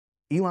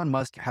Elon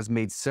Musk has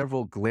made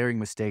several glaring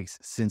mistakes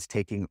since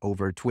taking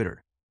over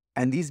Twitter.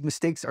 And these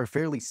mistakes are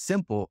fairly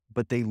simple,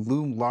 but they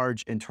loom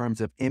large in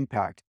terms of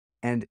impact.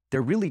 And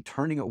they're really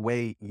turning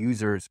away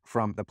users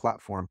from the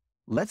platform.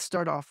 Let's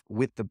start off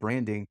with the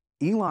branding.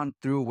 Elon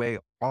threw away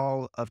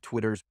all of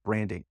Twitter's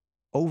branding.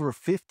 Over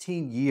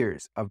 15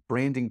 years of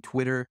branding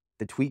Twitter,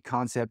 the tweet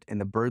concept, and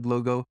the bird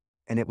logo,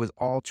 and it was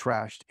all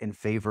trashed in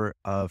favor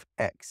of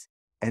X.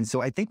 And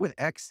so I think with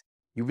X,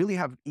 you really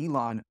have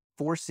Elon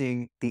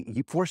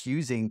you force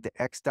using the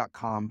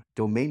x.com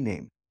domain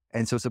name.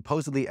 And so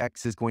supposedly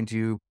X is going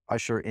to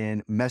usher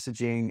in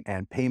messaging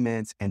and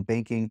payments and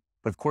banking.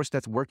 But of course,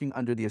 that's working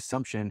under the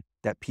assumption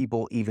that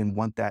people even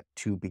want that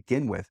to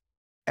begin with.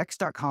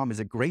 X.com is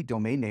a great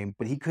domain name,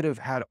 but he could have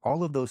had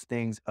all of those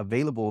things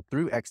available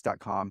through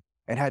X.com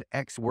and had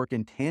X work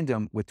in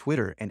tandem with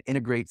Twitter and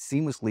integrate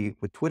seamlessly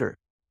with Twitter.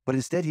 But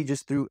instead, he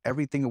just threw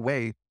everything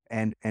away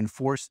and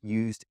force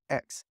used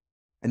X.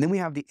 And then we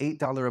have the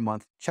 $8 a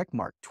month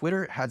checkmark.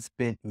 Twitter had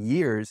spent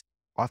years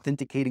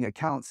authenticating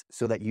accounts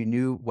so that you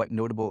knew what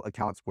notable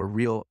accounts were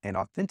real and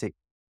authentic.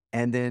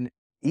 And then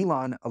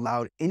Elon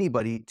allowed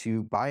anybody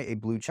to buy a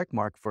blue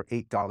checkmark for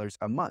 $8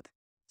 a month.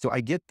 So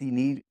I get the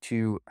need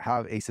to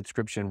have a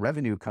subscription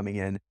revenue coming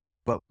in,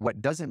 but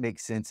what doesn't make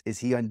sense is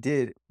he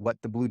undid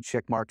what the blue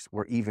checkmarks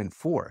were even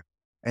for.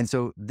 And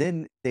so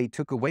then they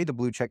took away the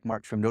blue check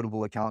marks from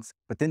notable accounts,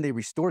 but then they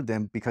restored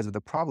them because of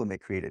the problem it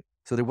created.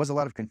 So there was a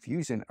lot of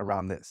confusion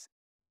around this.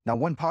 Now,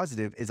 one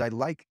positive is I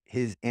like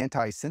his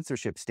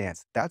anti-censorship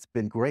stance. That's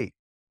been great.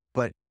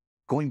 But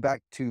going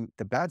back to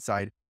the bad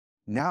side,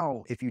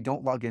 now if you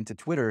don't log into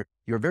Twitter,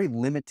 you're very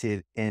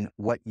limited in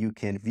what you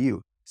can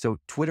view. So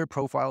Twitter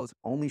profiles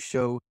only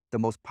show the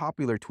most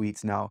popular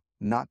tweets now,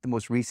 not the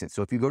most recent.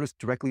 So if you go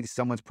directly to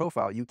someone's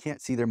profile, you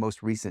can't see their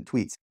most recent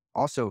tweets.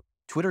 Also,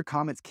 Twitter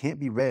comments can't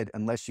be read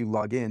unless you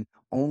log in,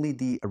 only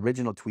the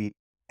original tweet.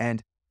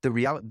 And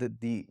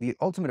the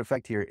ultimate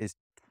effect here is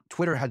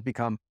Twitter has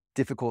become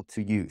difficult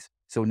to use.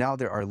 So now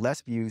there are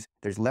less views,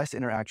 there's less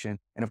interaction.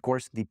 And of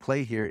course, the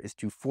play here is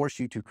to force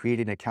you to create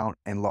an account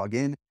and log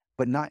in,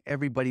 but not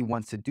everybody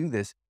wants to do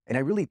this. And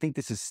I really think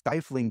this is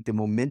stifling the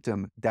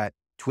momentum that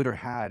Twitter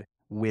had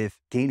with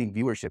gaining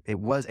viewership. It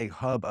was a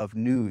hub of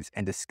news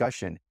and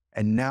discussion,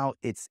 and now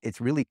it's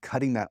really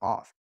cutting that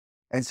off.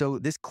 And so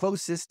this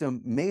closed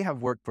system may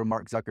have worked for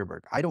Mark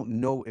Zuckerberg. I don't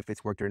know if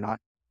it's worked or not,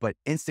 but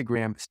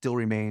Instagram still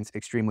remains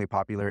extremely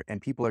popular and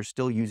people are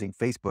still using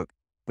Facebook.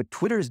 But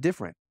Twitter is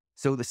different.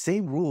 So the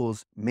same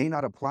rules may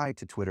not apply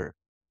to Twitter.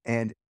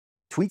 And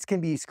tweets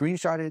can be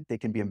screenshotted, they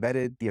can be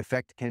embedded, the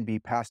effect can be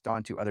passed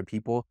on to other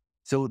people.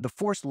 So the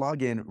forced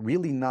login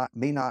really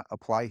may not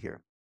apply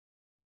here.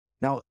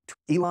 Now,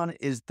 Elon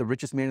is the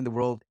richest man in the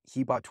world.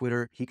 He bought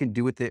Twitter. He can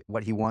do with it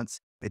what he wants.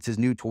 It's his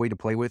new toy to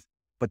play with.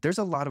 But there's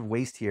a lot of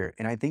waste here.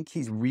 And I think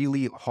he's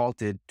really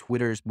halted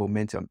Twitter's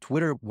momentum.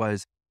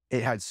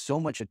 It had so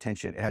much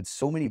attention. It had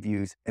so many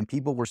views and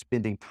people were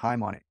spending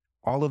time on it.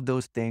 All of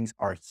those things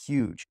are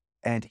huge.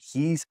 And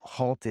he's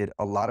halted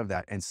a lot of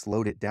that and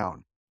slowed it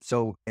down.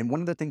 So, and one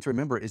of the things to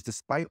remember is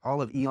despite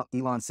all of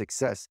Elon's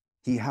success,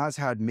 he has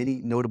had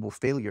many notable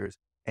failures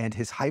and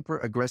his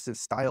hyper-aggressive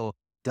style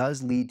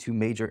does lead to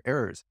major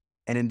errors.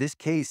 And in this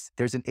case,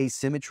 there's an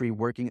asymmetry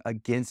working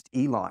against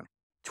Elon.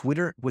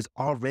 Twitter was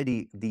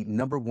already the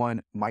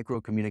 #1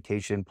 micro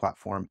communication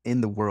platform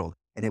in the world,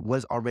 and it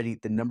was already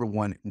the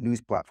 #1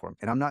 news platform.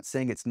 And I'm not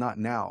saying it's not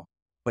now,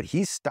 but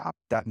he stopped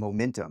that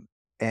momentum.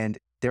 And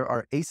there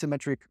are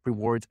asymmetric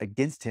rewards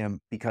against him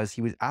because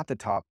he was at the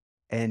top.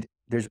 And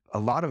there's a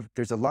lot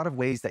of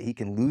ways that he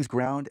can lose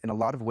ground and a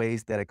lot of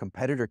ways that a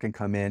competitor can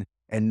come in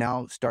and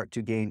now start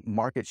to gain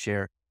market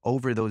share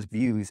over those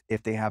views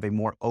if they have a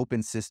more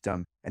open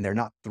system and they're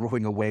not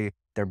throwing away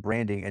their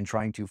branding and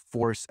trying to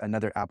force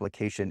another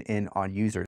application in on users.